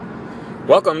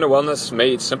Welcome to Wellness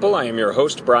Made Simple. I am your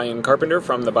host, Brian Carpenter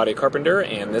from The Body Carpenter,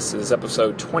 and this is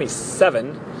episode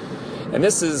 27. And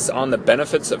this is on the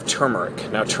benefits of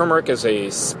turmeric. Now, turmeric is a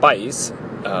spice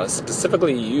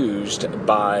specifically used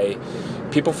by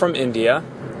people from India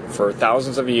for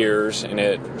thousands of years, and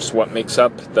it's what makes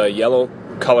up the yellow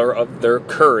color of their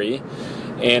curry.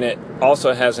 And it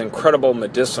also has incredible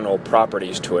medicinal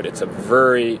properties to it. It's a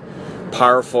very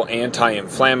powerful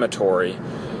anti-inflammatory,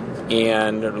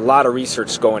 and a lot of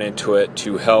research going into it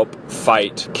to help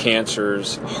fight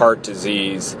cancers, heart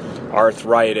disease,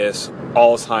 arthritis,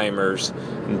 Alzheimer's,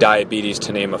 and diabetes,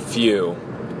 to name a few.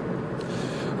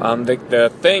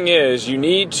 The thing is, you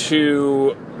need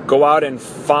to go out and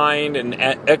find an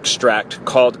extract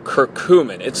called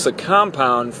curcumin. It's a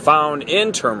compound found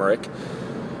in turmeric,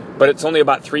 but it's only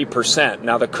about 3%.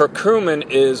 Now, the curcumin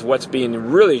is what's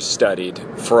being really studied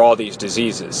for all these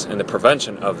diseases and the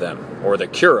prevention of them, or the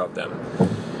cure of them.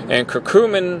 And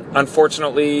curcumin,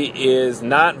 unfortunately, is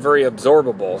not very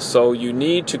absorbable, so you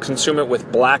need to consume it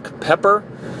with black pepper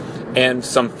and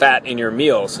some fat in your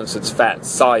meal, since it's fat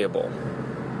soluble.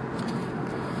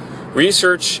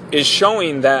 Research is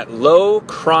showing that low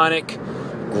chronic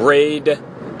grade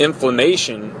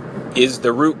inflammation is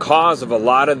the root cause of a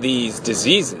lot of these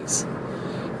diseases.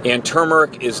 And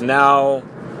turmeric is now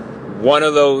one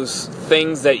of those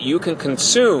things that you can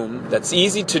consume that's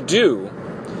easy to do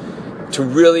to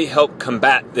really help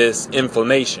combat this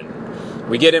inflammation.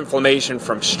 We get inflammation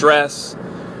from stress,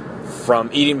 from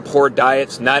eating poor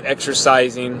diets, not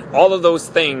exercising. All of those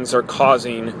things are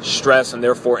causing stress and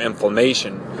therefore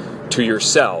inflammation to your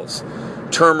cells.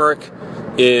 Turmeric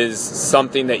is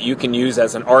something that you can use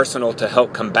as an arsenal to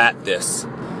help combat this.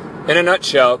 In a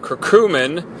nutshell,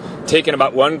 curcumin, taken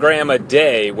about 1 gram a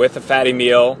day with a fatty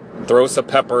meal, throw some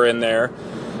pepper in there,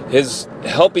 is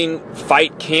helping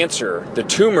fight cancer, the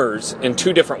tumors, in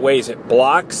 2 different ways. It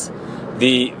blocks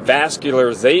the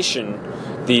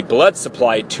vascularization, the blood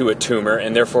supply to a tumor,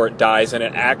 and therefore it dies, and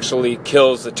it actually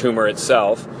kills the tumor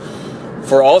itself.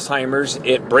 For Alzheimer's,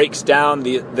 it breaks down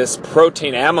this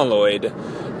protein amyloid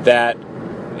that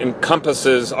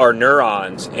encompasses our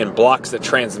neurons and blocks the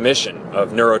transmission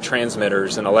of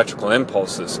neurotransmitters and electrical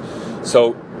impulses.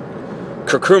 So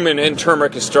curcumin in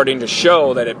turmeric is starting to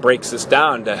show that it breaks this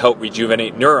down to help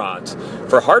rejuvenate neurons.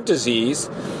 For heart disease,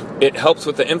 it helps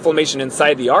with the inflammation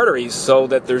inside the arteries so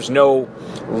that there's no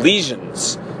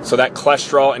lesions, so that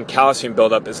cholesterol and calcium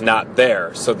buildup is not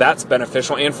there. So that's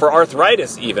beneficial. And for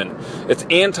arthritis even, its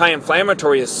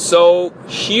anti-inflammatory is so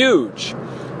huge,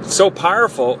 so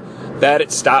powerful, that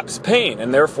it stops pain,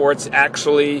 and therefore it's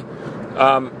actually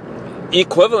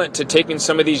equivalent to taking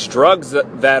some of these drugs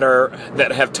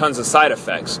that have tons of side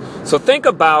effects. So think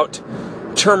about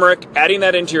turmeric, adding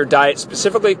that into your diet,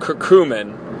 specifically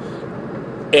curcumin,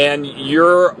 and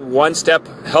you're one step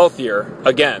healthier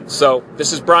again. So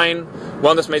this is Brian,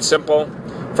 Wellness Made Simple,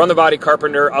 from The Body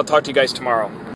Carpenter. I'll talk to you guys tomorrow.